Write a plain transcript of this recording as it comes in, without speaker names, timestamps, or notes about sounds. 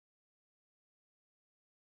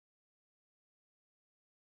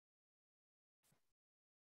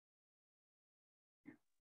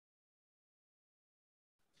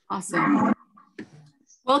Awesome.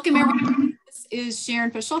 Welcome, everybody. This is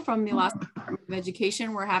Sharon Fischel from the Alaska Department of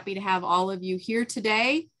Education. We're happy to have all of you here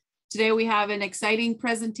today. Today, we have an exciting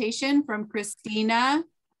presentation from Christina.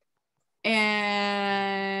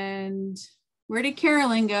 And where did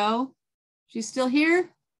Carolyn go? She's still here?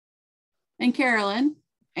 And Carolyn.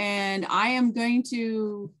 And I am going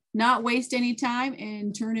to not waste any time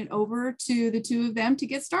and turn it over to the two of them to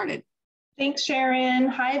get started. Thanks, Sharon.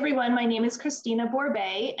 Hi, everyone. My name is Christina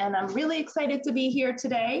Borbet, and I'm really excited to be here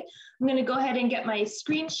today. I'm going to go ahead and get my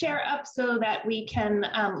screen share up so that we can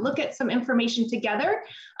look at some information together.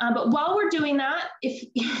 But while we're doing that, if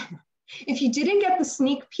you didn't get the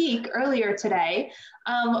sneak peek earlier today,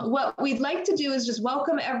 what we'd like to do is just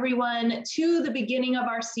welcome everyone to the beginning of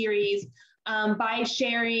our series by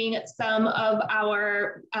sharing some of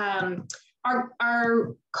our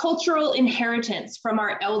cultural inheritance from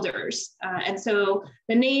our elders. And so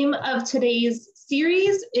the name of today's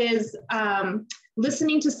series is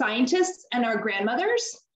Listening to Scientists and Our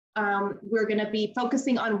Grandmothers. We're going to be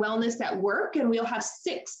focusing on wellness at work, and we'll have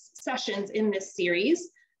 6 sessions in this series.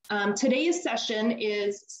 Today's session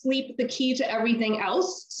is Sleep, the Key to Everything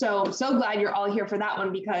Else. So I'm so glad you're all here for that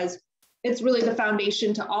one, because it's really the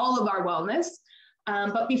foundation to all of our wellness.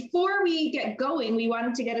 But before we get going, we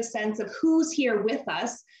wanted to get a sense of who's here with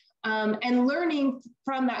us and learning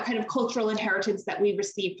from that kind of cultural inheritance that we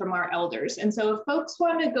received from our elders. And so if folks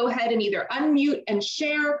want to go ahead and either unmute and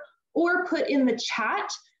share or put in the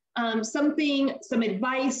chat some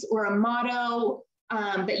advice or a motto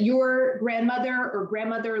that your grandmother or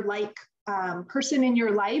grandmother-like person in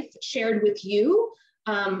your life shared with you,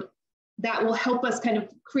 that will help us kind of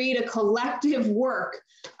create a collective work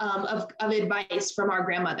of advice from our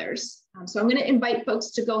grandmothers. So I'm going to invite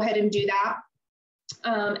folks to go ahead and do that.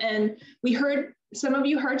 And some of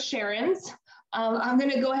you heard Sharon's. I'm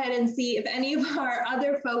going to go ahead and see if any of our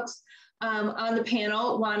other folks on the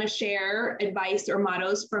panel want to share advice or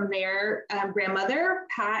mottos from their grandmother.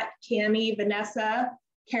 Pat, Cami, Vanessa,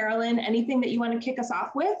 Carolyn, anything that you want to kick us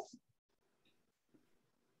off with?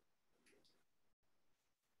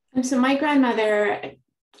 So my grandmother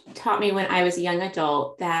taught me when I was a young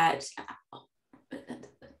adult that,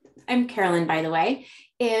 I'm Carolyn, by the way,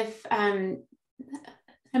 if I'm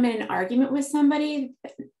in an argument with somebody,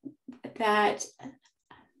 that I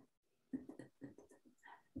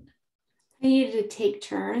needed to take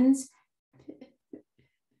turns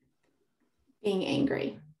being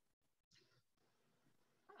angry.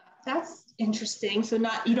 That's interesting. So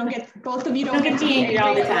both of you don't get to be angry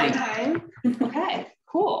all the time. Okay.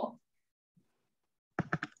 Cool.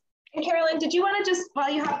 And Carolyn, did you want to just,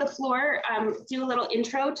 while you have the floor, do a little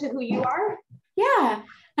intro to who you are? Yeah,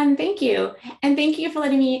 thank you. And thank you for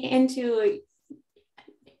letting me into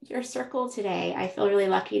your circle today. I feel really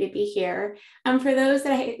lucky to be here. For those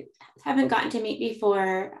that I haven't gotten to meet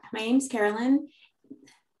before, my name's Carolyn,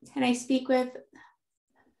 and I speak with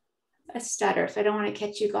a stutter, so I don't want to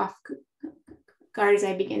catch you off guard as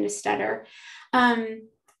I begin to stutter.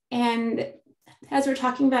 And as we're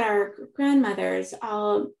talking about our grandmothers,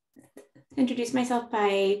 I'll introduce myself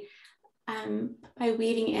by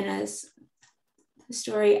weaving in a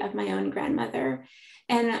story of my own grandmother.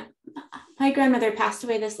 And my grandmother passed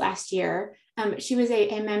away this last year. She was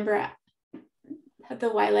a member of the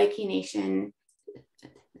Wailiki Nation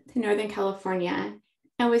in Northern California,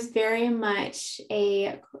 and was very much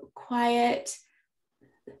a quiet,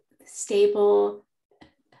 stable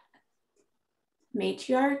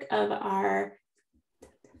matriarch of our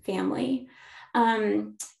family.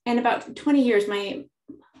 And about 20 years, my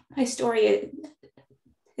story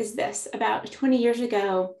is this. About 20 years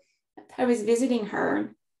ago, I was visiting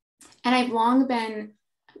her, and I've long been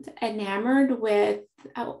enamored with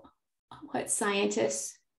what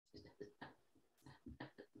scientists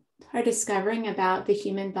are discovering about the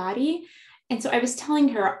human body. And so I was telling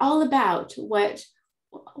her all about what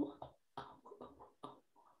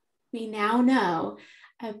we now know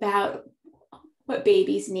about what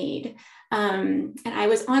babies need. And I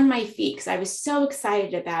was on my feet because I was so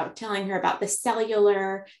excited about telling her about the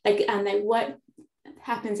cellular, what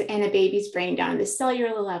happens in a baby's brain down at the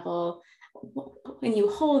cellular level, when you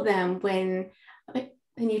hold them, when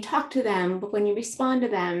you talk to them, when you respond to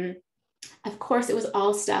them. Of course, it was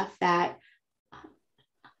all stuff that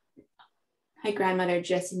my grandmother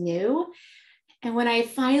just knew. And when I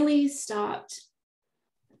finally stopped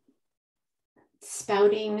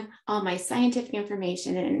spouting all my scientific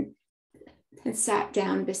information and sat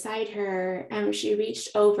down beside her, she reached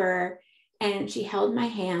over and she held my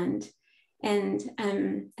hand, and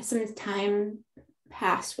some time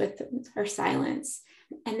passed with her silence.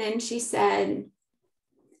 And then she said,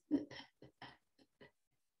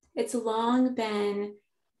 it's long been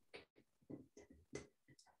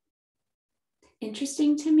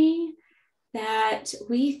interesting to me that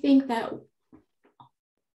we think that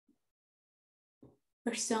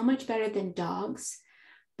we're so much better than dogs,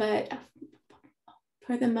 but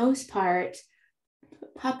for the most part,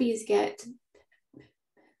 puppies get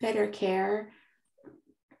better care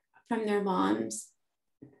from their moms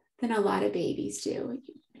than a lot of babies do,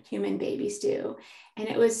 human babies do. And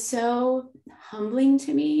it was so humbling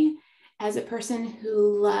to me as a person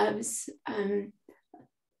who loves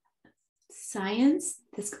science,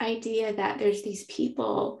 this idea that there's these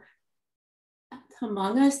people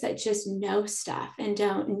among us that just know stuff and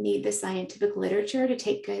don't need the scientific literature to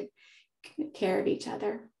take good care of each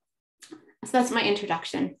other. So that's my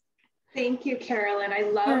introduction. Thank you, Carolyn. I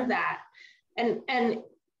love that. And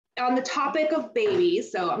on the topic of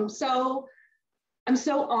babies, so I'm so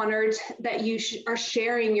honored that you are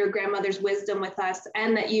sharing your grandmother's wisdom with us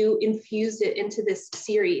and that you infused it into this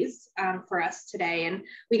series for us today. And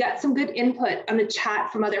we got some good input on the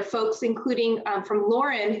chat from other folks, including from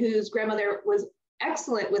Lauren, whose grandmother was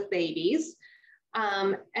excellent with babies.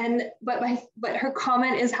 But her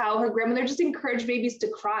comment is how her grandmother just encouraged babies to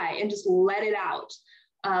cry and just let it out.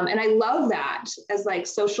 And I love that as like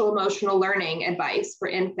social emotional learning advice for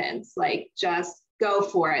infants, like just go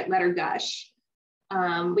for it, let her gush.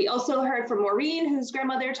 We also heard from Maureen, whose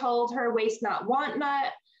grandmother told her waste not, want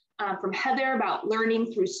not, from Heather about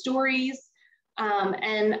learning through stories.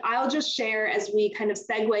 And I'll just share as we kind of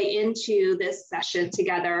segue into this session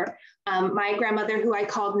together. My grandmother, who I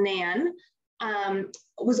called Nan,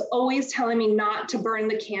 was always telling me not to burn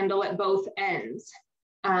the candle at both ends,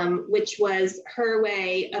 which was her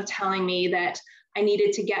way of telling me that I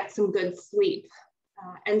needed to get some good sleep.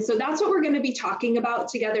 And so that's what we're going to be talking about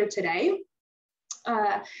together today.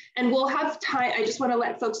 And we'll have time. I just want to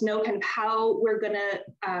let folks know kind of how we're going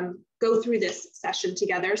to go through this session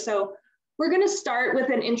together. So we're going to start with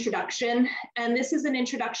an introduction. And this is an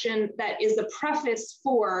introduction that is a preface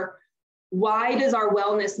for why does our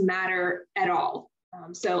wellness matter at all?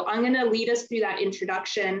 So I'm going to lead us through that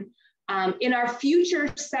introduction. In our future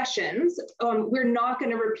sessions, we're not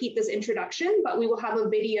going to repeat this introduction, but we will have a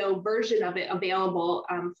video version of it available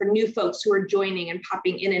for new folks who are joining and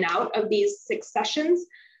popping in and out of these 6 sessions.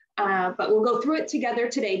 But we'll go through it together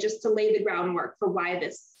today just to lay the groundwork for why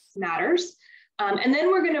this matters. And then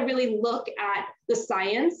we're going to really look at the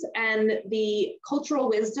science and the cultural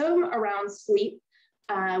wisdom around sleep,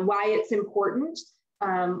 why it's important,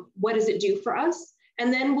 what does it do for us?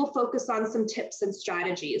 And then we'll focus on some tips and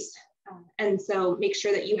strategies. And so make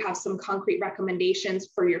sure that you have some concrete recommendations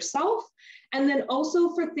for yourself. And then also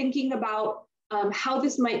for thinking about how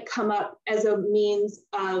this might come up as a means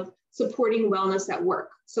of supporting wellness at work.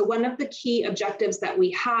 So one of the key objectives that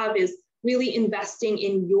we have is really investing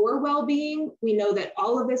in your well-being. We know that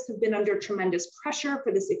all of us have been under tremendous pressure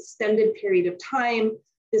for this extended period of time,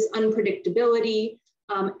 this unpredictability,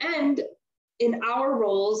 and in our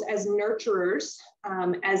roles as nurturers,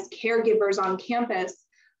 as caregivers on campus,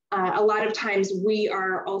 a lot of times we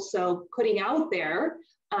are also putting out there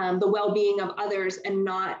the well-being of others and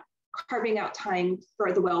not carving out time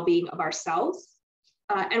for the well-being of ourselves.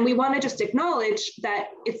 And we want to just acknowledge that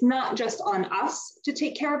it's not just on us to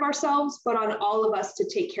take care of ourselves, but on all of us to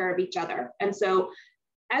take care of each other. And so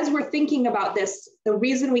as we're thinking about this, the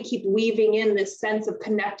reason we keep weaving in this sense of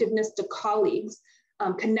connectedness to colleagues,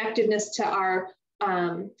 connectedness to our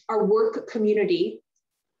work community,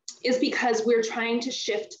 is because we're trying to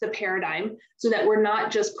shift the paradigm so that we're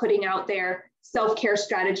not just putting out there self-care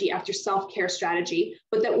strategy after self-care strategy,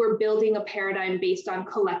 but that we're building a paradigm based on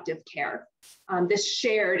collective care, this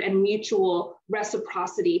shared and mutual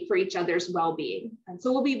reciprocity for each other's well-being. And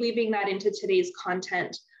so we'll be weaving that into today's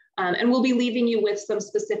content, and we'll be leaving you with some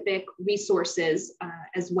specific resources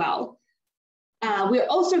as well. We're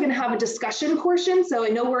also going to have a discussion portion. So I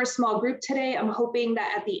know we're a small group today. I'm hoping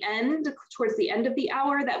that at the end, towards the end of the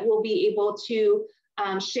hour, that we'll be able to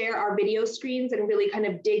share our video screens and really kind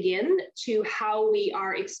of dig in to how we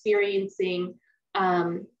are experiencing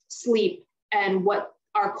sleep and what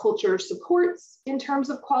our culture supports in terms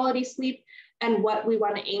of quality sleep and what we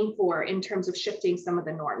want to aim for in terms of shifting some of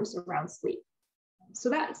the norms around sleep. So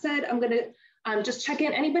that said, I'm going to just check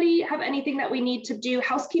in. Anybody have anything that we need to do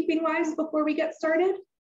housekeeping wise before we get started?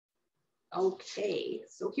 Okay,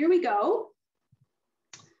 so here we go.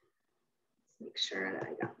 Let's make sure that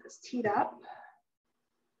I got this teed up.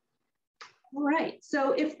 All right,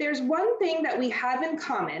 so if there's one thing that we have in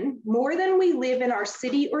common, more than we live in our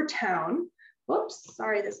city or town, whoops,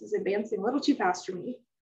 sorry, this is advancing a little too fast for me.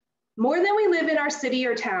 More than we live in our city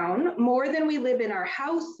or town, more than we live in our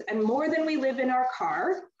house, and more than we live in our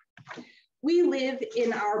car, We live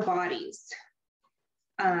in our bodies.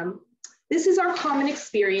 This is our common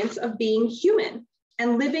experience of being human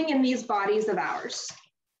and living in these bodies of ours.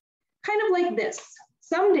 Kind of like this.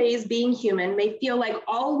 Some days being human may feel like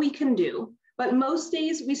all we can do, but most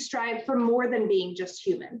days we strive for more than being just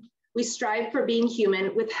human. We strive for being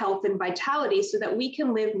human with health and vitality so that we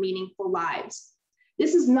can live meaningful lives.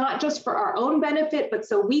 This is not just for our own benefit, but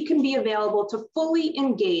so we can be available to fully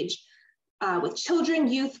engage with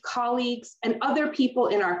children, youth, colleagues, and other people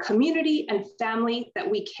in our community and family that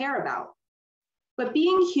we care about. But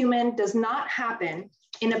being human does not happen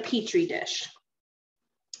in a petri dish.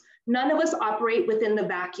 None of us operate within the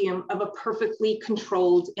vacuum of a perfectly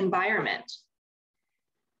controlled environment.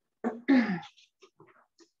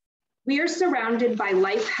 We are surrounded by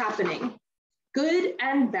life happening, good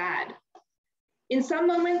and bad. In some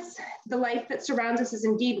moments, the life that surrounds us is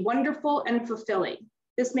indeed wonderful and fulfilling.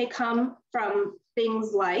 This may come from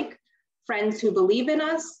things like friends who believe in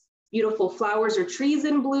us, beautiful flowers or trees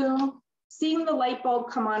in bloom, seeing the light bulb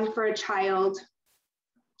come on for a child,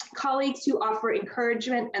 colleagues who offer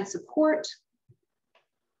encouragement and support,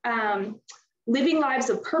 living lives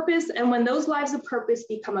of purpose. And when those lives of purpose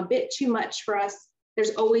become a bit too much for us,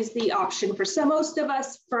 there's always the option for most of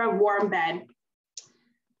us for a warm bed.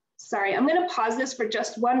 Sorry, I'm going to pause this for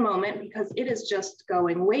just one moment because it is just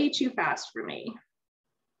going way too fast for me.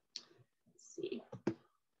 Let's see.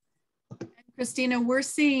 Christina, we're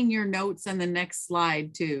seeing your notes on the next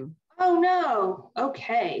slide too. Oh no,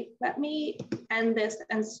 okay. Let me end this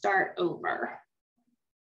and start over.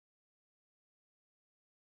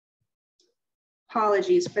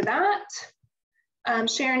 Apologies for that.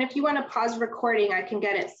 Sharon, if you want to pause recording, I can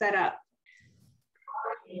get it set up.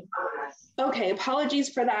 Okay, apologies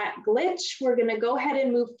for that glitch. We're going to go ahead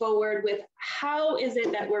and move forward with how is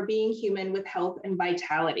it that we're being human with health and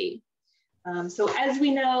vitality. So as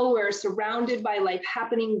we know, we're surrounded by life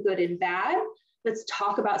happening, good and bad. Let's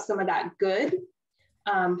talk about some of that good.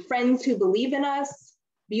 Friends who believe in us,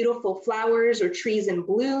 beautiful flowers or trees in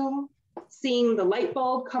bloom, seeing the light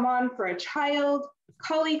bulb come on for a child,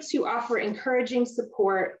 colleagues who offer encouraging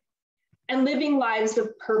support, and living lives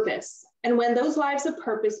of purpose. And when those lives of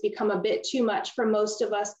purpose become a bit too much for most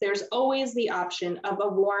of us, there's always the option of a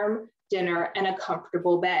warm dinner and a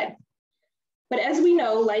comfortable bed. But as we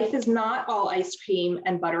know, life is not all ice cream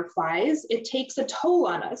and butterflies. It takes a toll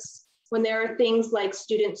on us when there are things like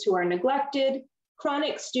students who are neglected,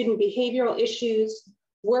 chronic student behavioral issues,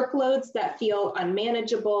 workloads that feel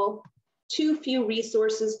unmanageable, too few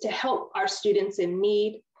resources to help our students in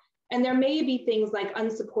need. And there may be things like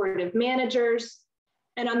unsupportive managers.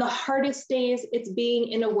 And on the hardest days, it's being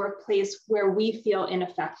in a workplace where we feel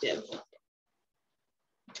ineffective.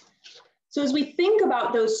 So as we think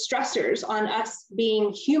about those stressors on us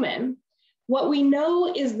being human, what we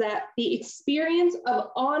know is that the experience of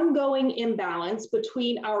ongoing imbalance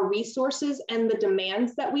between our resources and the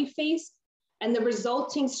demands that we face and the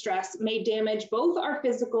resulting stress may damage both our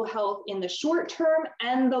physical health in the short term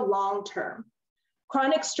and the long term.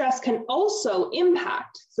 Chronic stress can also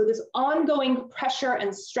impact, so this ongoing pressure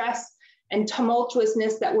and stress and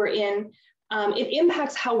tumultuousness that we're in, it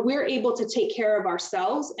impacts how we're able to take care of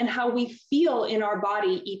ourselves and how we feel in our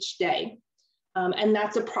body each day. And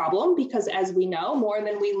that's a problem because as we know, more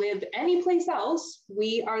than we live any place else,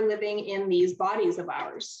 we are living in these bodies of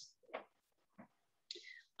ours.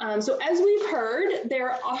 So as we've heard,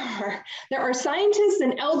 there are scientists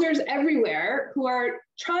and elders everywhere who are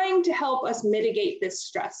trying to help us mitigate this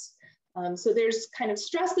stress. So there's kind of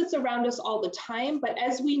stress that's around us all the time, but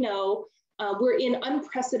as we know, we're in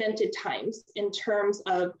unprecedented times in terms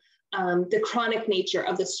of the chronic nature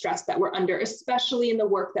of the stress that we're under, especially in the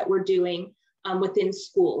work that we're doing within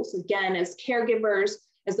schools. Again, as caregivers,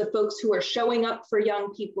 as the folks who are showing up for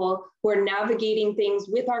young people, who are navigating things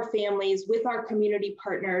with our families, with our community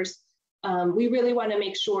partners, we really want to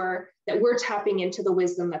make sure that we're tapping into the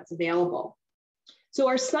wisdom that's available. So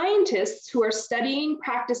our scientists who are studying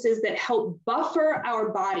practices that help buffer our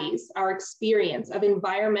bodies, our experience of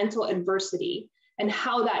environmental adversity, and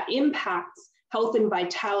how that impacts health and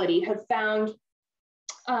vitality have found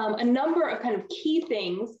a number of kind of key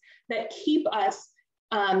things that keep us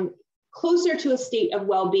closer to a state of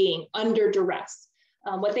well-being under duress.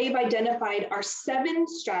 What they've identified are 7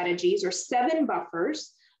 strategies or 7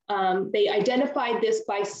 buffers. They identified this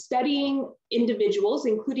by studying individuals,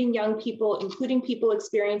 including young people, including people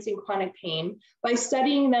experiencing chronic pain, by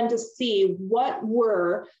studying them to see what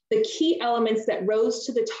were the key elements that rose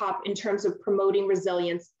to the top in terms of promoting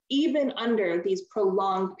resilience, even under these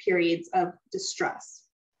prolonged periods of distress.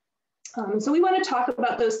 So we want to talk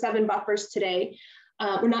about those 7 buffers today.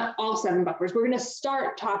 We're not all 7 buffers. We're going to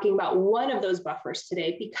start talking about one of those buffers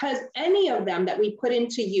today, because any of them that we put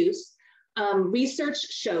into use,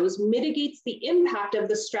 research shows mitigates the impact of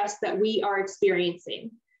the stress that we are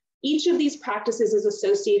experiencing. Each of these practices is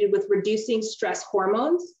associated with reducing stress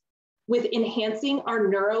hormones, with enhancing our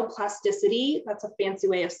neuroplasticity. That's a fancy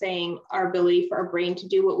way of saying our ability for our brain to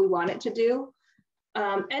do what we want it to do.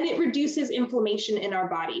 And it reduces inflammation in our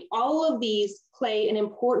body. All of these play an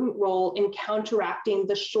important role in counteracting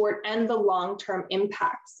the short and the long-term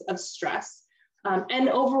impacts of stress. And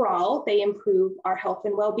overall, they improve our health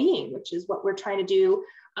and well-being, which is what we're trying to do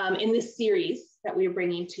in this series that we are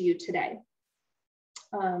bringing to you today.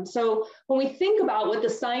 So when we think about what the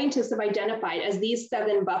scientists have identified as these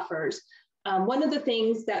 7 buffers, one of the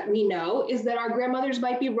things that we know is that our grandmothers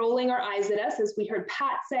might be rolling our eyes at us, as we heard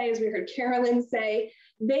Pat say, as we heard Carolyn say.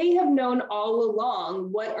 They have known all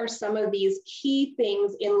along what are some of these key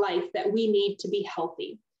things in life that we need to be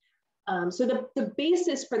healthy. So the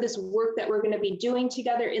basis for this work that we're going to be doing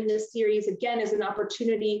together in this series, again, is an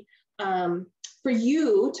opportunity for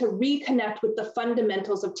you to reconnect with the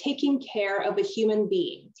fundamentals of taking care of a human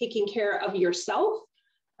being, taking care of yourself,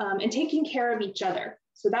 and taking care of each other.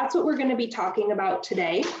 So that's what we're going to be talking about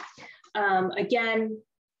today. Again,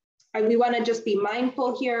 we want to just be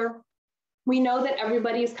mindful here. We know that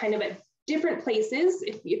everybody's kind of at different places.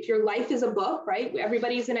 If your life is a book, right?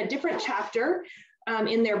 Everybody's in a different chapter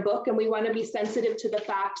in their book, and we want to be sensitive to the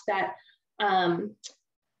fact that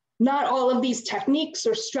not all of these techniques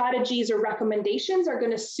or strategies or recommendations are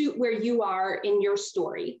going to suit where you are in your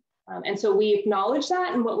story. And so we acknowledge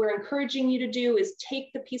that, and what we're encouraging you to do is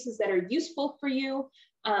take the pieces that are useful for you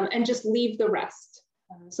and just leave the rest.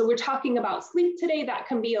 So we're talking about sleep today. That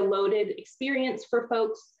can be a loaded experience for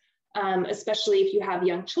folks, especially if you have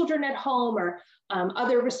young children at home or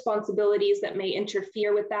other responsibilities that may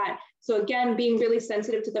interfere with that. So again, being really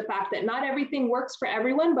sensitive to the fact that not everything works for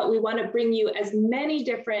everyone, but we want to bring you as many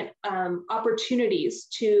different opportunities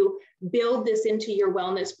to build this into your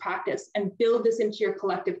wellness practice and build this into your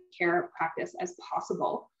collective care practice as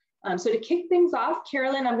possible. So to kick things off,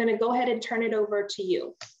 Carolyn, I'm going to go ahead and turn it over to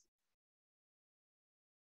you.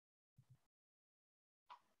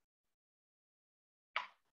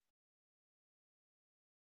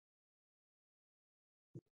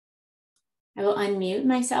 I will unmute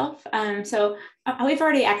myself. So we've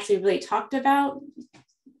already actually really talked about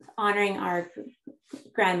honoring our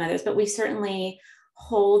grandmothers, but we certainly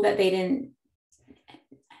hold that they didn't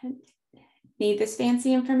need this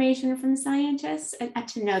fancy information from scientists, and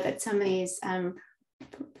to know that some of these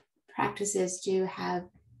practices do have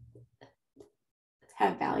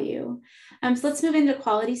value. So let's move into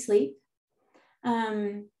quality sleep.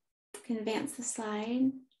 Can advance the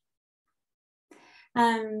slide.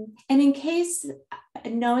 And in case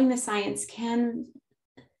knowing the science can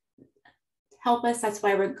help us, that's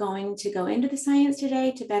why we're going to go into the science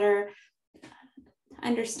today to better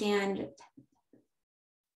understand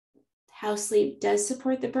how sleep does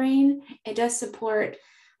support the brain. It does support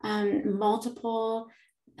multiple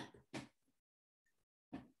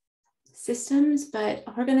systems, but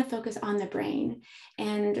we're going to focus on the brain.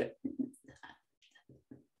 And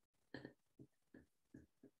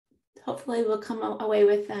hopefully we'll come away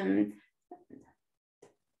with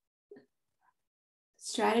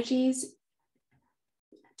strategies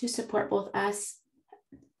to support both us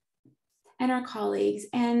and our colleagues,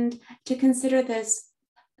 and to consider this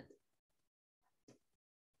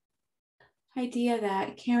idea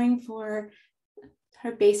that caring for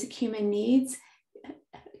our basic human needs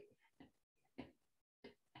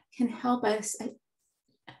can help us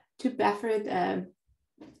to buffer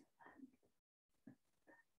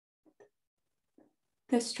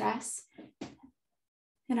the stress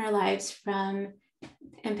in our lives from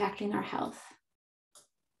impacting our health.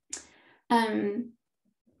 Go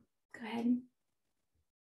ahead.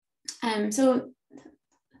 So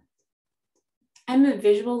I'm a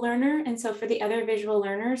visual learner, and so for the other visual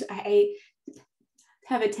learners, I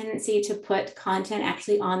have a tendency to put content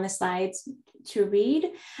actually on the slides to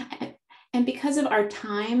read. And because of our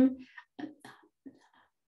time,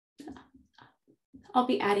 I'll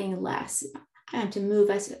be adding less to move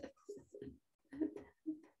us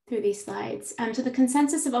through these slides. So the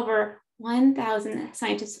consensus of over 1,000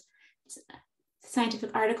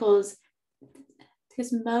 scientific articles,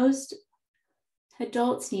 because most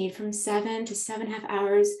adults need from 7 to 7.5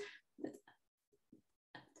 hours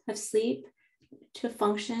of sleep to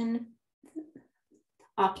function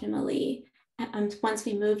optimally. Once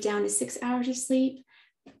we move down to 6 hours of sleep,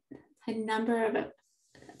 a number of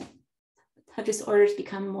disorders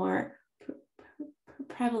become more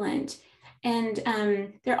prevalent. And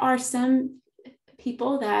there are some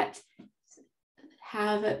people that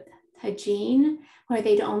have a gene where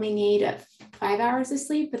they'd only need 5 hours of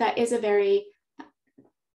sleep, but that is a very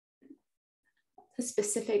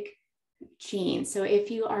specific gene. So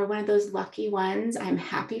if you are one of those lucky ones, I'm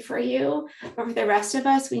happy for you. But for the rest of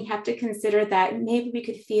us, we have to consider that maybe we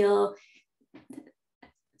could feel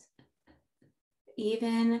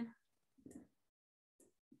even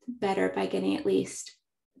better by getting at least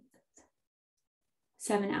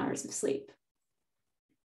 7 hours of sleep.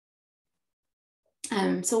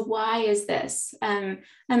 So why is this?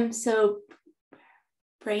 So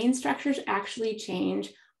brain structures actually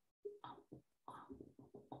change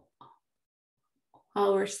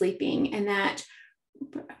while we're sleeping, and that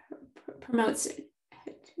promotes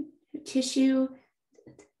tissue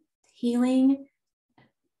healing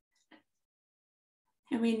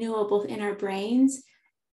and renewal both in our brains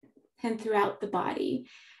and throughout the body.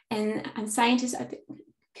 And scientists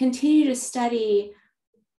continue to study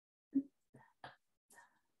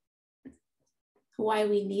why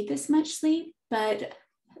we need this much sleep, but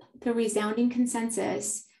the resounding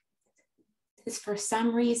consensus is, for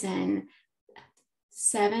some reason,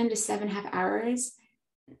 7 to 7.5 hours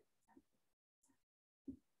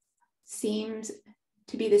seems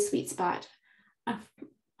to be the sweet spot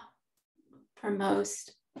for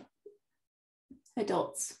most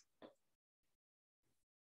adults.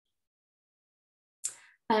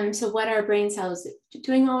 So what are brain cells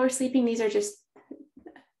doing while we're sleeping? These are just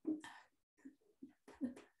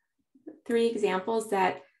 3 examples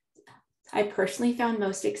that I personally found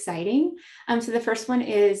most exciting. So the first one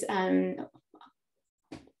is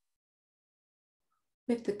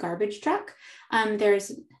with the garbage truck.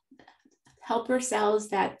 There's helper cells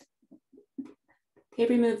that they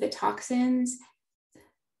remove the toxins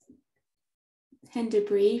and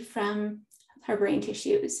debris from our brain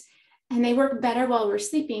tissues. And they work better while we're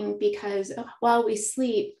sleeping because while we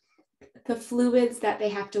sleep, the fluids that they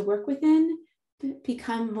have to work within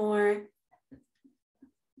become more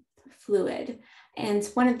fluid. And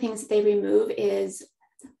one of the things that they remove is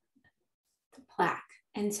the plaque.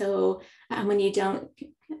 And so when you don't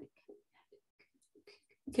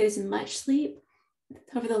get as much sleep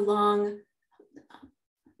over the long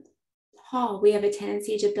haul, we have a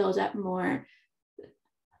tendency to build up more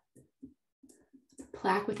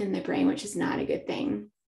plaque within the brain, which is not a good thing.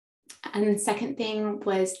 And the second thing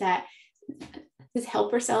was that these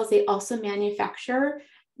helper cells, they also manufacture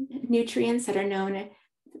nutrients that are known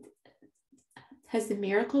as the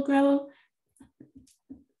Miracle-Gro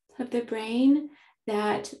of the brain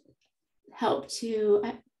that help to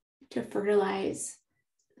fertilize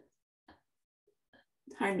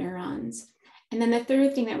our neurons. And then the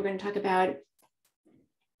third thing that we're going to talk about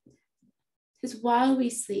is while we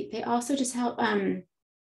sleep, they also just help,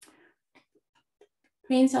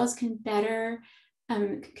 brain cells can better,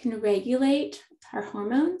 can regulate our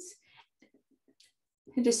hormones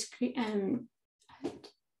and just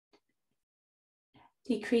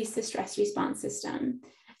decrease the stress response system.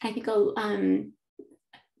 I think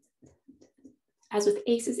as with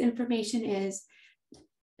ACEs information is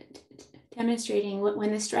demonstrating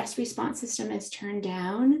when the stress response system is turned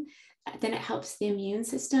down, then it helps the immune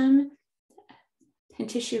system and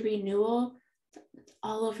tissue renewal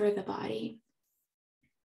all over the body.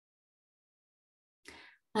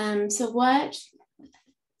 So what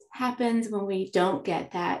happens when we don't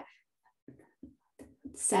get that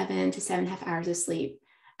 7 to 7.5 hours of sleep?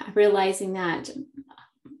 Realizing that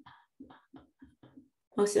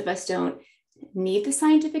most of us don't need the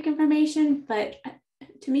scientific information, but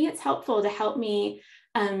to me, it's helpful to help me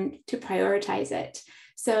to prioritize it.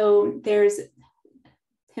 So there's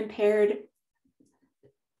impaired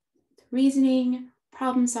reasoning,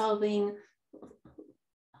 problem solving,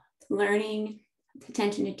 learning,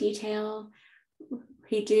 attention to detail,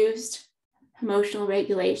 reduced emotional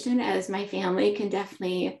regulation, as my family can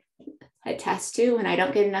definitely attest to when I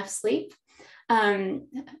don't get enough sleep,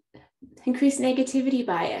 increased negativity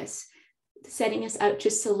bias, setting us up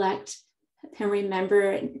to select and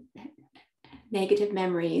remember negative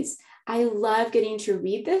memories. I love getting to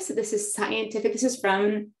read this. This is scientific. This is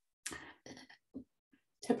from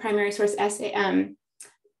the primary source essay,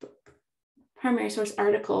 primary source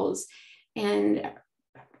articles. And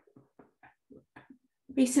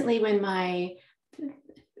recently when my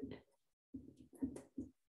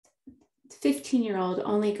 15-year-old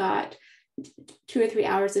only got 2 or 3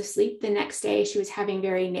 hours of sleep, the next day she was having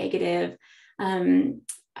very negative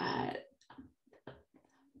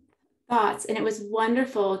thoughts. And it was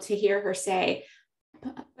wonderful to hear her say,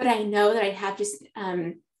 but I know that I have just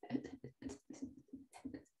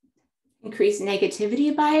increased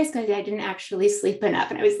negativity bias because I didn't actually sleep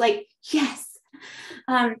enough. And I was like, yes.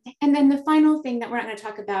 And then the final thing that we're not going to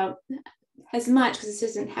talk about as much, because this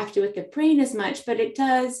doesn't have to do with the brain as much, but it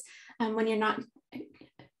does when you're not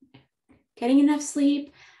getting enough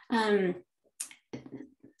sleep.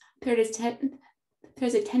 There's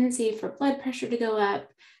a tendency for blood pressure to go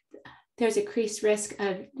up. There's increased risk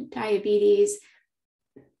of diabetes,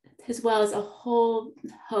 as well as a whole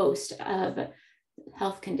host of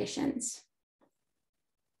health conditions.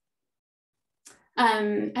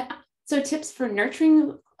 So tips for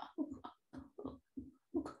nurturing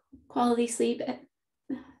quality sleep.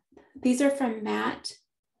 These are from Matt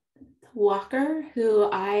Walker, who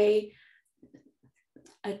I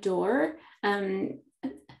adore.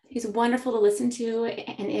 He's wonderful to listen to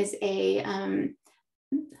and is a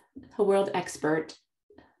world expert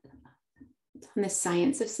on the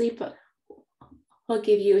science of sleep. I'll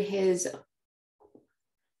give you his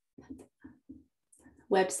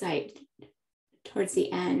website towards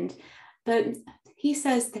the end. But he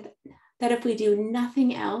says that if we do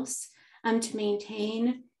nothing else to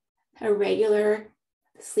maintain a regular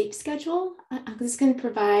sleep schedule, this can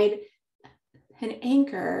provide an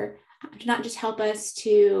anchor to not just help us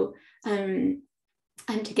to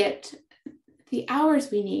get the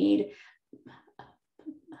hours we need,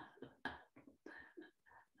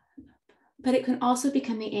 but it can also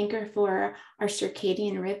become the anchor for our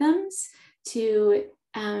circadian rhythms to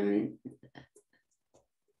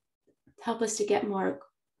help us to get more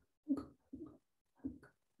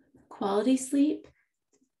quality sleep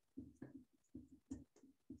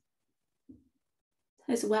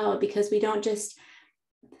as well, because we don't just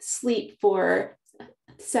sleep for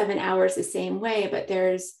 7 hours the same way, but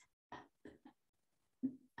there's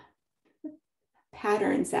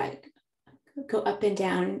patterns that go up and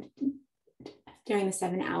down during the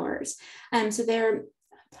 7 hours. So there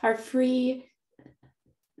are free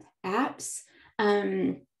apps,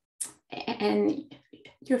 and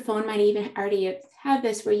your phone might even already have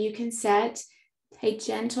this, where you can set a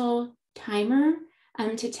gentle timer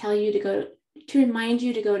to tell you to remind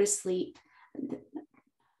you to go to sleep,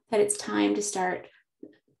 that it's time to start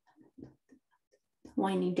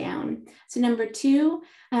winding down. So number 2,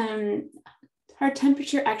 our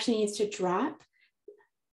temperature actually needs to drop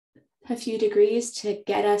a few degrees to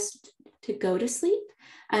get us to go to sleep.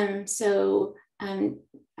 So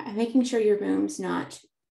making sure your room's not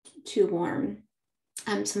too warm.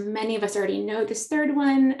 So many of us already know this third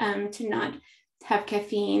one, to not have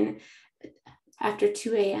caffeine after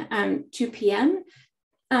 2 p.m.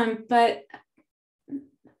 But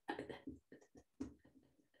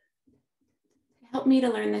help me to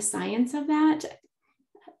learn the science of that.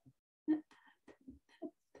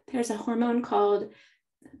 There's a hormone called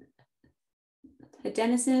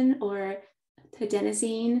adenosine or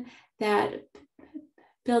adenosine that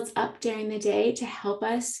builds up during the day to help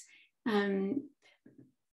us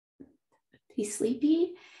be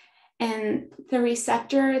sleepy. And the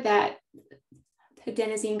receptor that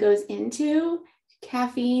adenosine goes into,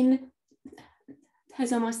 caffeine,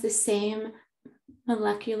 has almost the same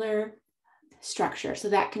molecular structure. So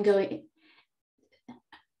that can go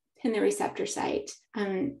in the receptor site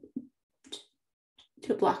to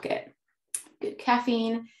block it.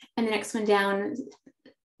 Caffeine, and the next one down,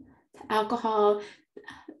 alcohol.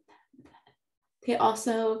 They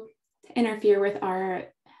also interfere with our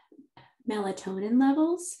melatonin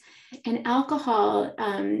levels. And alcohol,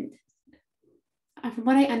 from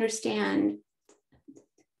what I understand,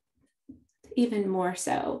 even more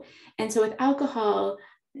so. And so with alcohol,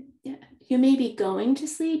 you may be going to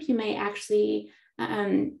sleep, you may actually,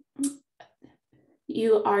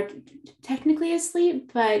 you are technically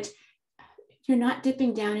asleep, but you're not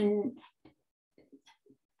dipping down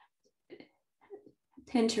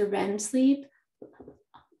into REM sleep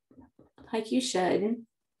like you should.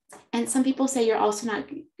 And some people say you're also not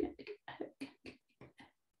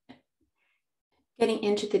getting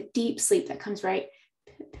into the deep sleep that comes right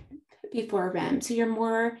before REM. So you're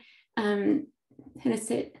more in a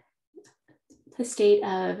state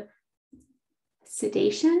of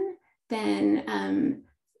sedation than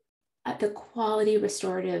the quality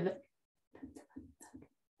restorative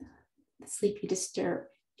sleep you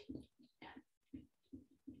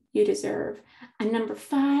deserve. And number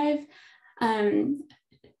 5,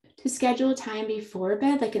 to schedule time before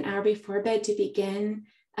bed, like an hour before bed, to begin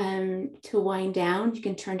to wind down. You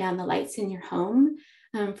can turn down the lights in your home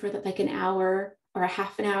for like an hour or a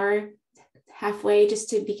half an hour, halfway, just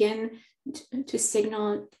to begin to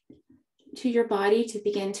signal to your body to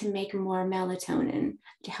begin to make more melatonin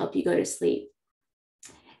to help you go to sleep.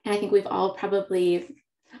 And I think we've all probably,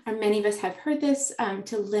 or many of us have heard this,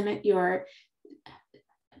 to limit your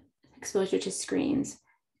exposure to screens,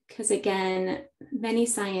 because again, many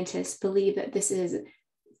scientists believe that this is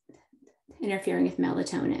interfering with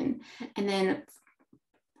melatonin. And then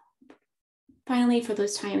finally, for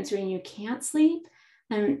those times when you can't sleep,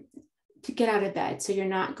 to get out of bed. So you're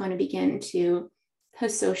not going to begin to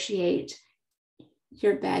associate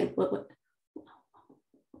your bed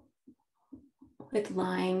with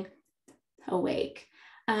lying awake.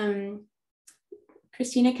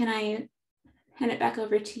 Christina, can I hand it back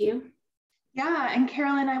over to you? Yeah, and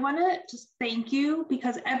Carolyn, I want to just thank you,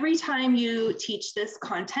 because every time you teach this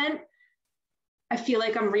content, I feel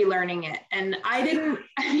like I'm relearning it. And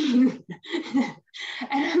and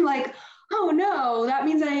I'm like, oh no, that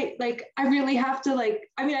means I really have to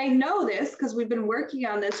I know this because we've been working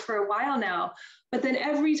on this for a while now, but then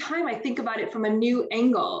every time I think about it from a new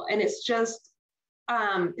angle, and it's just,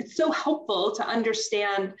 it's so helpful to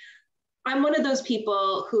understand. I'm one of those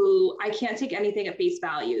people who I can't take anything at face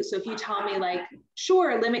value. So if you tell me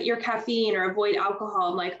sure, limit your caffeine or avoid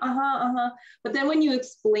alcohol, I'm like, But then when you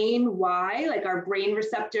explain why, our brain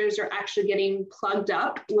receptors are actually getting plugged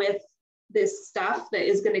up with this stuff that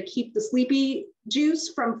is going to keep the sleepy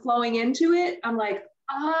juice from flowing into it, I'm like,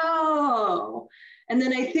 oh. And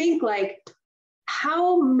then I think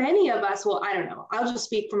how many of us, well, I don't know, I'll just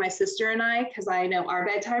speak for my sister and I, because I know our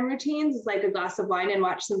bedtime routines is a glass of wine and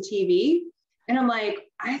watch some TV. And I'm like,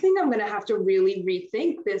 I think I'm going to have to really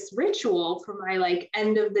rethink this ritual for my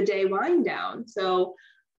end of the day wind down. So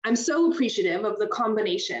I'm so appreciative of the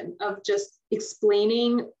combination of just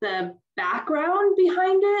explaining the background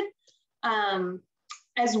behind it,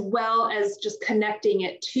 as well as just connecting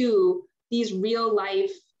it to these real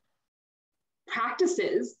life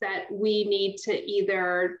practices that we need to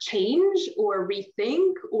either change or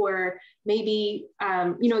rethink, or maybe,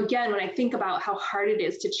 again, when I think about how hard it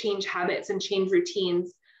is to change habits and change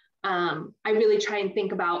routines, I really try and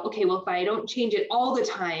think about, okay, well, if I don't change it all the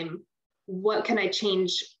time, what can I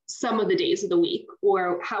change some of the days of the week,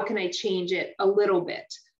 or how can I change it a little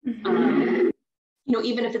bit? Mm-hmm.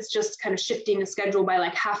 Even if it's just kind of shifting the schedule by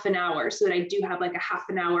half an hour, so that I do have a half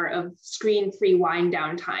an hour of screen-free wind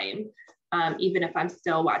down time. Even if I'm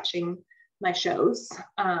still watching my shows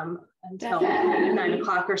until 9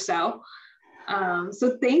 o'clock or so.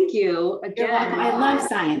 So thank you again. You're welcome. I love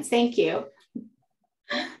science. Thank you.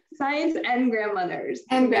 Science and grandmothers.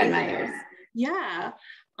 And grandmothers. Yeah.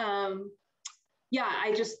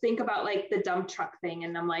 I just think about the dump truck thing,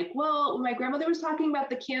 and I'm like, well, my grandmother was talking about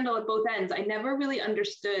the candle at both ends. I never really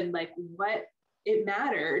understood what it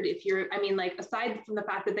mattered if you're, aside from the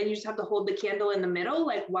fact that then you just have to hold the candle in the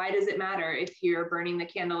middle, why does it matter if you're burning the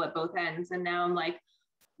candle at both ends? And now I'm like,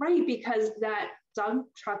 right, because that dump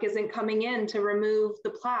truck isn't coming in to remove the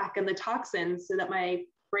plaque and the toxins so that my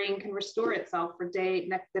brain can restore itself for the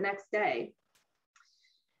next day.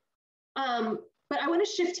 But I want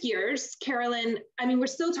to shift gears, Carolyn. We're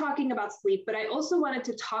still talking about sleep, but I also wanted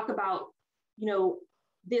to talk about,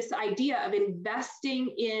 this idea of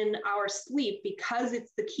investing in our sleep, because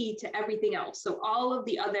it's the key to everything else. So all of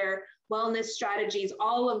the other wellness strategies,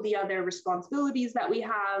 all of the other responsibilities that we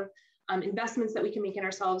have, investments that we can make in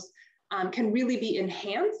ourselves, can really be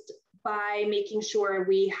enhanced by making sure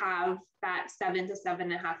we have that 7 to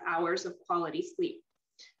 7.5 hours of quality sleep.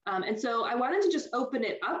 And so I wanted to just open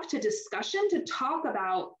it up to discussion to talk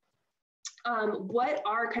about what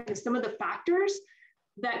are kind of some of the factors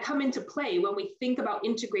that come into play when we think about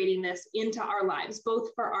integrating this into our lives, both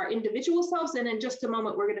for our individual selves, and in just a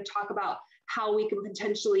moment, we're going to talk about how we can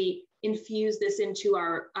potentially infuse this into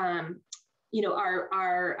our,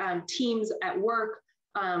 teams at work,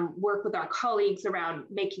 work with our colleagues around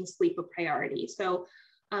making sleep a priority. So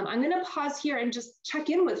I'm going to pause here and just check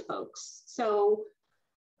in with folks. So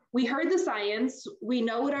we heard the science, we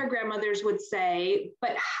know what our grandmothers would say,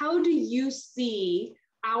 but how do you see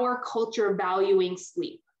our culture valuing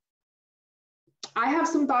sleep? I have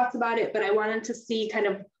some thoughts about it, but I wanted to see kind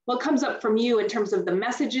of what comes up from you in terms of the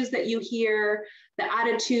messages that you hear, the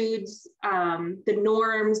attitudes, the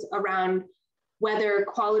norms around whether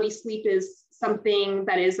quality sleep is something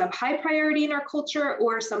that is of high priority in our culture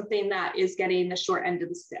or something that is getting the short end of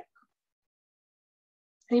the stick.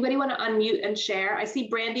 Anybody want to unmute and share? I see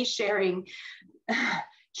Brandy sharing.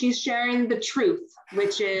 She's sharing the truth,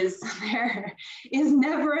 which is there is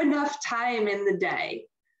never enough time in the day.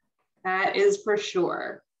 That is for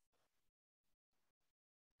sure.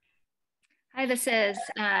 Hi, this is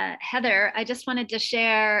Heather. I just wanted to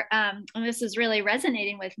share, and this is really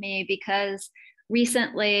resonating with me because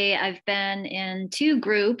recently I've been in 2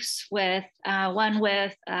 groups with one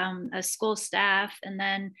with a school staff, and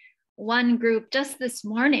then one group just this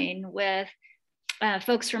morning with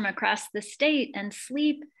folks from across the state. And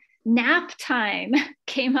sleep nap time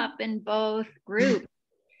came up in both groups.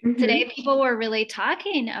 Mm-hmm. Today, people were really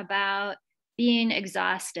talking about being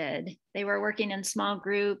exhausted. They were working in small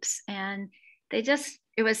groups and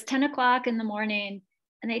it was 10 o'clock in the morning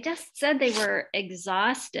and they just said they were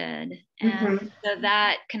exhausted. And so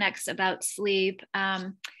that connects about sleep.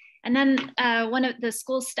 And then one of the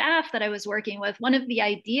school staff that I was working with, one of the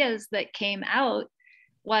ideas that came out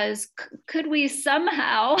was, could we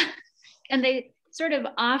somehow, and they sort of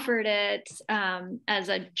offered it as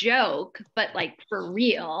a joke, but like for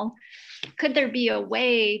real, could there be a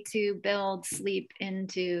way to build sleep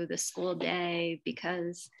into the school day?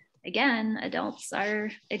 Because again, adults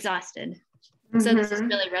are exhausted. So this is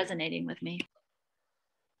really resonating with me.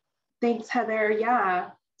 Thanks, Heather.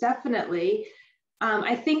 Yeah, definitely.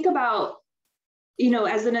 I think about,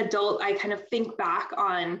 as an adult, I kind of think back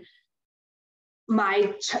on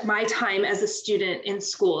my time as a student in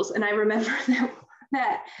schools. And I remember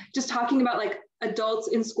that just talking about like adults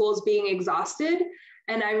in schools being exhausted.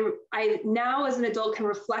 And I now as an adult can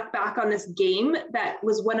reflect back on this game that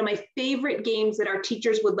was one of my favorite games that our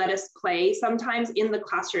teachers would let us play sometimes in the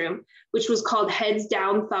classroom, which was called Heads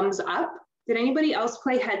Down, Thumbs Up. Did anybody else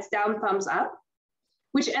play Heads Down, Thumbs Up?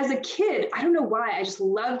 Which as a kid, I don't know why, I just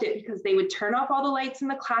loved it because they would turn off all the lights in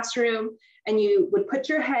the classroom and you would put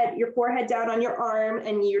your forehead down on your arm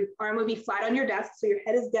and your arm would be flat on your desk. So your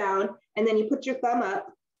head is down and then you put your thumb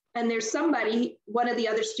up and there's somebody, one of the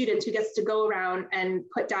other students who gets to go around and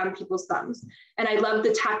put down people's thumbs. And I love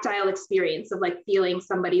the tactile experience of like feeling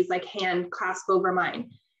somebody's like hand clasp over mine.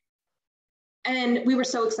 And we were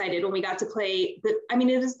so excited when we got to play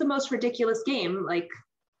it is the most ridiculous game. Like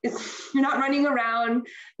you're not running around,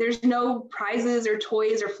 there's no prizes or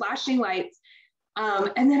toys or flashing lights.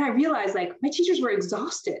 And then I realized like my teachers were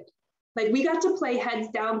exhausted. Like we got to play Heads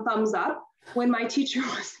Down, Thumbs Up when my teacher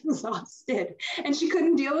was exhausted and she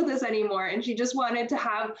couldn't deal with this anymore. And she just wanted to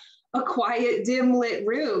have a quiet, dim lit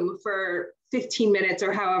room for 15 minutes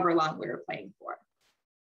or however long we were playing for.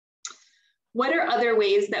 What are other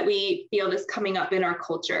ways that we feel this coming up in our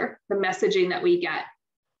culture, the messaging that we get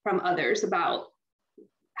from others about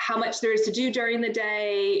how much there is to do during the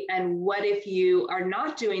day, and what if you are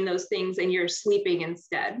not doing those things and you're sleeping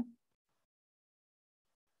instead?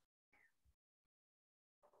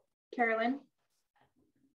 Carolyn?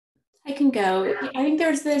 I can go. I think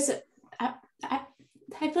there's this, I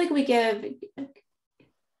feel like we give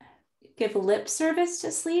lip service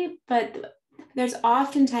to sleep, but there's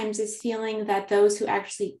oftentimes this feeling that those who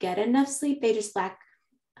actually get enough sleep, they just lack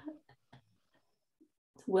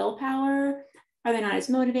willpower. Are they not as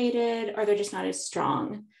motivated, or they're just not as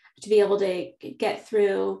strong to be able to get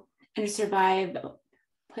through and survive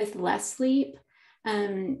with less sleep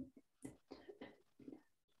to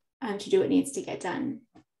do what needs to get done?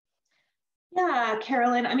 Yeah,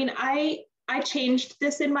 Carolyn, I changed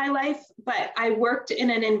this in my life, but I worked in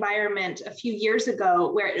an environment a few years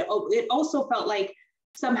ago where it also felt like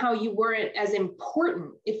somehow you weren't as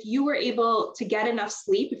important. If you were able to get enough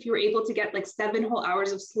sleep, if you were able to get like 7 whole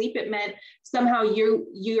hours of sleep, it meant somehow you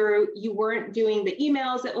weren't doing the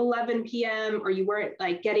emails at 11 p.m. or you weren't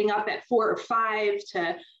like getting up at 4 or 5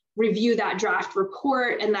 to review that draft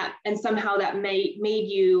report, and somehow that made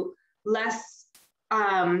you less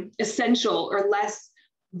essential or less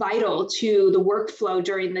vital to the workflow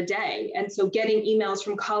during the day. And so getting emails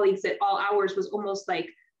from colleagues at all hours was almost like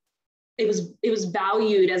it was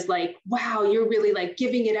valued as like, wow, you're really like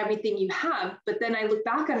giving it everything you have. But then I look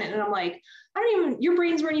back on it and I'm like, your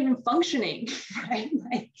brains weren't even functioning, right?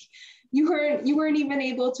 Like you weren't even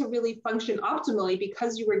able to really function optimally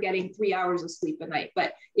because you were getting 3 hours of sleep a night,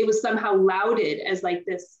 but it was somehow lauded as like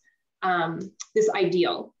this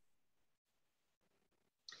ideal.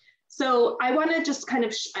 So I want to just kind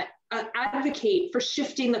of advocate for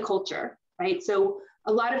shifting the culture, right? So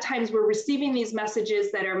a lot of times we're receiving these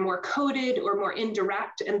messages that are more coded or more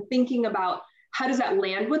indirect, and thinking about how does that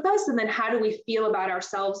land with us? And then how do we feel about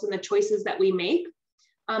ourselves and the choices that we make?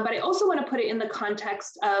 But I also want to put it in the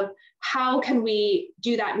context of how can we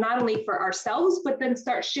do that not only for ourselves, but then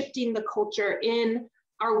start shifting the culture in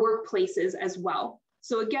our workplaces as well.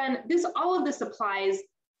 So again, all of this applies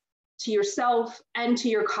to yourself and to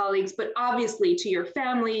your colleagues, but obviously to your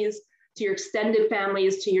families, to your extended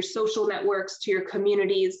families, to your social networks, to your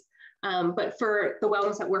communities. But for the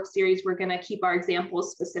Wellness at Work series, we're going to keep our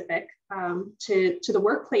examples specific to the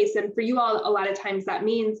workplace. And for you all, a lot of times that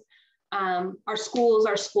means our schools,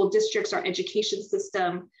 our school districts, our education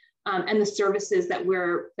system, and the services that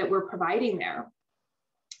we're providing there.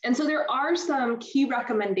 And so there are some key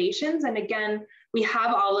recommendations. And again, we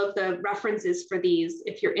have all of the references for these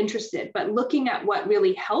if you're interested, but looking at what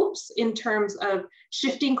really helps in terms of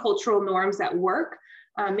shifting cultural norms at work,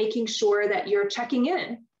 making sure that you're checking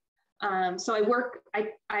in. So I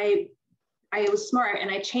was smart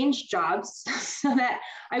and I changed jobs so that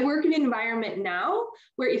I work in an environment now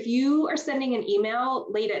where if you are sending an email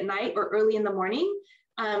late at night or early in the morning,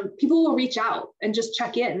 people will reach out and just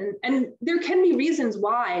check in. And there can be reasons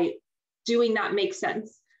why doing that makes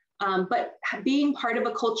sense. But being part of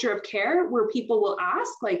a culture of care where people will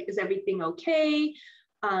ask, like, is everything okay?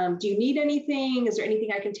 Do you need anything? Is there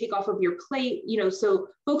anything I can take off of your plate? You know, so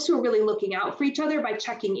folks who are really looking out for each other by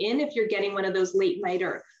checking in if you're getting one of those late night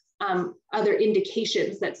or other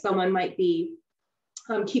indications that someone might be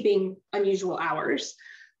keeping unusual hours.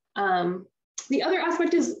 The other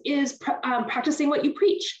aspect is practicing what you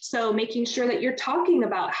preach. So making sure that you're talking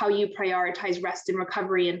about how you prioritize rest and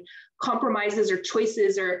recovery and compromises or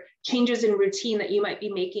choices or changes in routine that you might be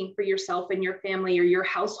making for yourself and your family or your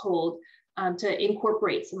household to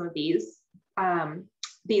incorporate some of these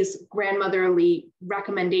grandmotherly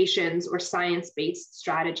recommendations or science-based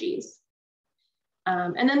strategies.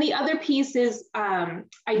 And then the other piece is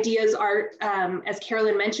ideas are, as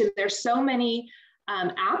Carolyn mentioned, there's so many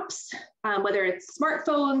apps, whether it's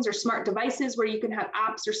smartphones or smart devices where you can have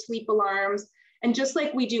apps or sleep alarms. And just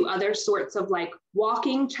like we do other sorts of like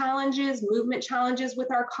walking challenges, movement challenges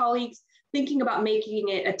with our colleagues, thinking about making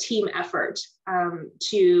it a team effort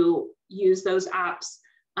to use those apps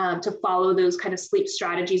to follow those kind of sleep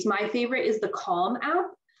strategies. My favorite is the Calm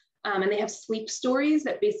app. And they have sleep stories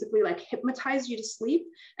that basically like hypnotize you to sleep.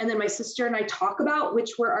 And then my sister and I talk about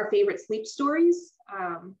which were our favorite sleep stories.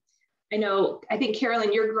 I think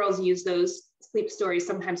Carolyn, your girls use those sleep stories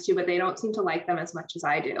sometimes too, but they don't seem to like them as much as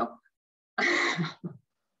I do.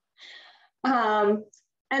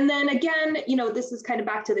 And then again, you know, this is kind of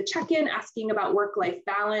back to the check-in, asking about work-life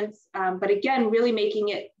balance, but again, really making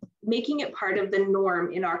it part of the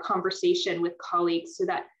norm in our conversation with colleagues, so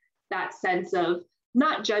that sense of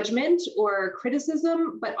not judgment or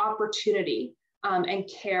criticism, but opportunity and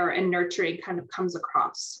care and nurturing kind of comes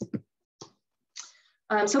across.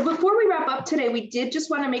 So before we wrap up today, we did just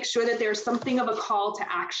want to make sure that there's something of a call to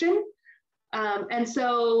action. And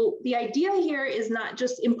so the idea here is not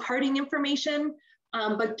just imparting information,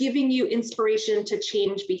 but giving you inspiration to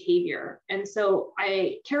change behavior. And so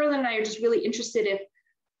Carolyn and I are just really interested if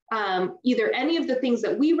either any of the things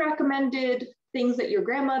that we recommended, things that your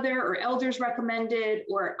grandmother or elders recommended,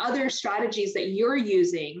 or other strategies that you're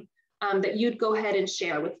using that you'd go ahead and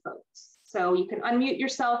share with folks. So you can unmute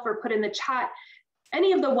yourself or put in the chat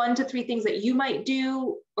any of the 1 to 3 things that you might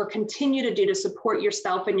do or continue to do to support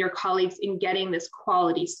yourself and your colleagues in getting this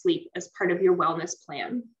quality sleep as part of your wellness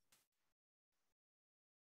plan.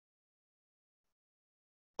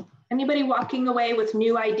 Anybody walking away with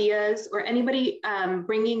new ideas, or anybody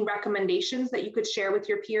bringing recommendations that you could share with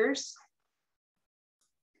your peers?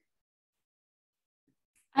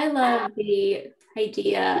 I love the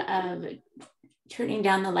idea of turning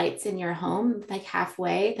down the lights in your home, like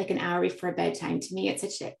halfway, like an hour before bedtime. To me, it's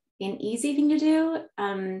such an easy thing to do.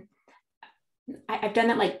 I've done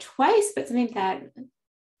that like twice, but something that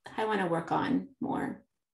I want to work on more.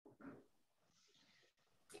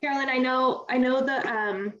 Carolyn, I know that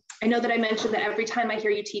I mentioned that every time I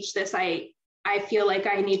hear you teach this, I feel like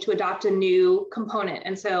I need to adopt a new component.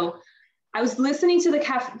 And so I was listening to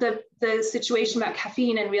the situation about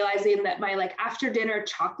caffeine and realizing that my like after dinner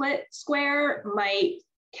chocolate square might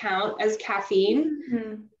count as caffeine.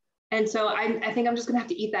 Mm-hmm. And so I think I'm just gonna have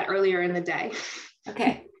to eat that earlier in the day.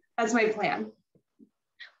 Okay. That's my plan.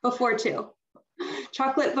 Before 2.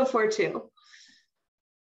 Chocolate before 2.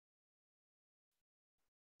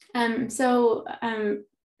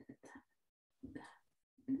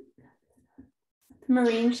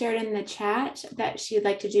 Maureen shared in the chat that she'd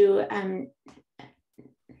like to do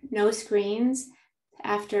no screens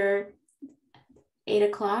after 8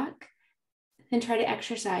 o'clock and try to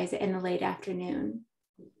exercise in the late afternoon.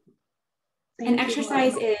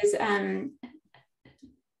 Exercise is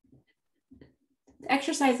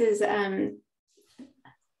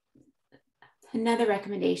another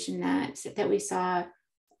recommendation that we saw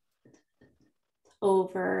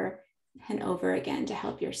over and over again to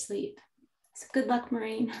help your sleep. So good luck,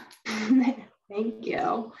 Maureen. Thank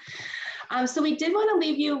you. So we did want to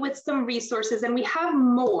leave you with some resources, and we have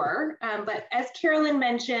more, but as Carolyn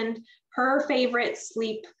mentioned, her favorite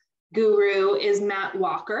sleep guru is Matt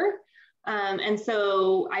Walker. And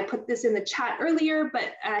so I put this in the chat earlier,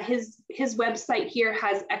 but his website here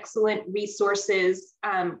has excellent resources.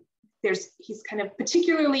 He's kind of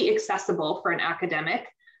particularly accessible for an academic.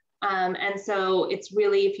 And so it's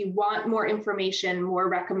really, if you want more information, more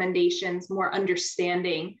recommendations, more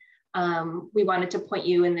understanding, we wanted to point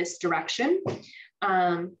you in this direction.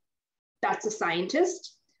 That's a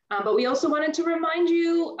scientist. But we also wanted to remind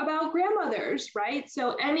you about grandmothers, right?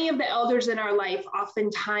 So any of the elders in our life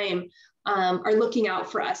oftentimes are looking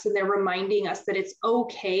out for us, and they're reminding us that it's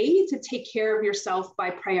okay to take care of yourself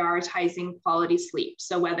by prioritizing quality sleep.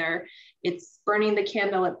 So whether it's burning the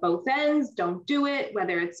candle at both ends, don't do it,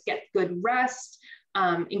 whether it's get good rest,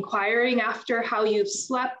 inquiring after how you've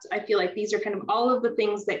slept. I feel like these are kind of all of the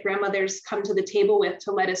things that grandmothers come to the table with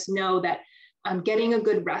to let us know that getting a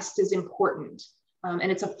good rest is important.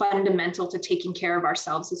 And it's a fundamental to taking care of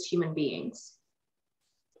ourselves as human beings.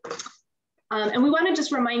 And we want to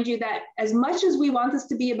just remind you that as much as we want this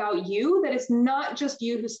to be about you, that it's not just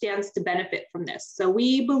you who stands to benefit from this. So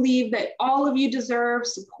we believe that all of you deserve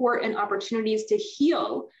support and opportunities to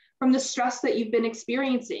heal from the stress that you've been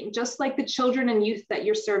experiencing, just like the children and youth that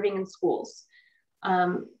you're serving in schools.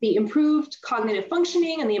 The improved cognitive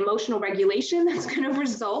functioning and the emotional regulation that's going to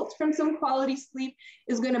result from some quality sleep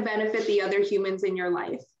is going to benefit the other humans in your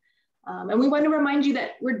life. And we want to remind you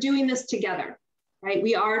that we're doing this together, right?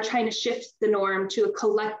 We are trying to shift the norm to a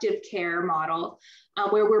collective care model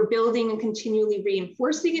where we're building and continually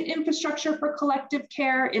reinforcing an infrastructure for collective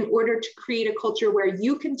care in order to create a culture where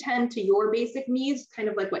you can tend to your basic needs, kind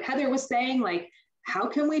of like what Heather was saying, like, how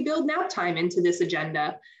can we build nap time into this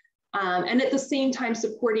agenda? And at the same time,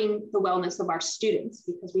 supporting the wellness of our students,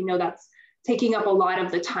 because we know that's taking up a lot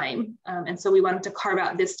of the time. And so we wanted to carve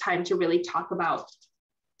out this time to really talk about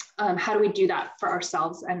how do we do that for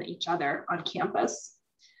ourselves and each other on campus.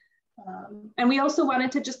 And we also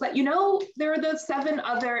wanted to just let you know, there are the 7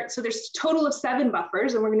 other, so there's a total of 7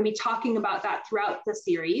 buffers, and we're going to be talking about that throughout the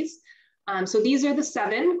series. So these are the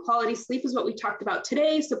 7. Quality sleep is what we talked about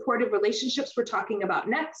today. Supportive relationships we're talking about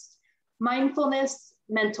next. Mindfulness,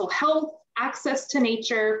 mental health, access to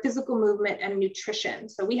nature, physical movement, and nutrition.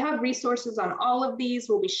 So we have resources on all of these.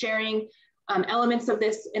 We'll be sharing elements of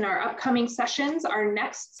this in our upcoming sessions. Our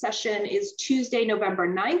next session is Tuesday, November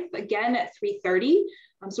 9th, again at 3:30.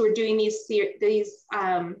 So we're doing these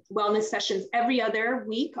wellness sessions every other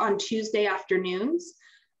week on Tuesday afternoons.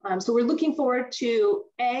 So we're looking forward to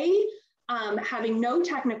having no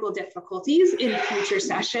technical difficulties in future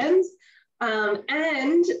sessions,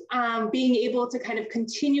 and being able to kind of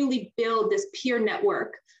continually build this peer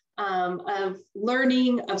network of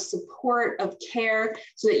learning, of support, of care,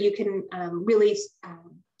 so that you can really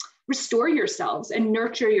restore yourselves and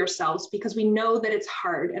nurture yourselves, because we know that it's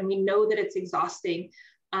hard and we know that it's exhausting.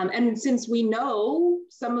 And since we know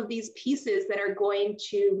some of these pieces that are going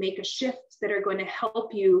to make a shift, that are going to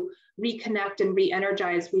help you reconnect and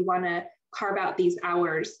re-energize, we want to carve out these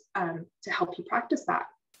hours to help you practice that.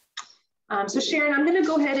 So Sharon, I'm going to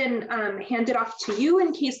go ahead and hand it off to you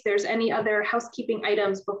in case there's any other housekeeping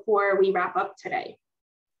items before we wrap up today.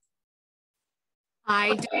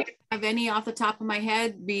 I don't have any off the top of my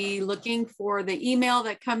head. Be looking for the email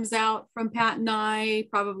that comes out from Pat and I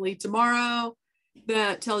probably tomorrow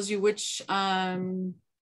that tells you which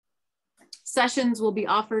sessions will be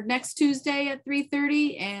offered next Tuesday at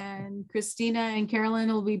 3:30, and Christina and Carolyn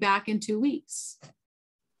will be back in 2 weeks.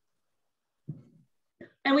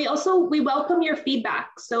 And we welcome your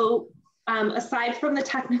feedback. So aside from the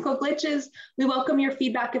technical glitches, we welcome your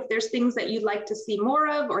feedback if there's things that you'd like to see more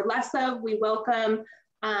of or less of. We welcome,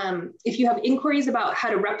 if you have inquiries about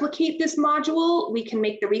how to replicate this module, we can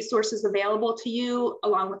make the resources available to you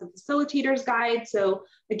along with the facilitator's guide. So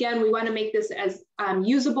again, we want to make this as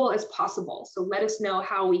usable as possible. So let us know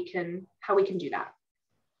how we can do that.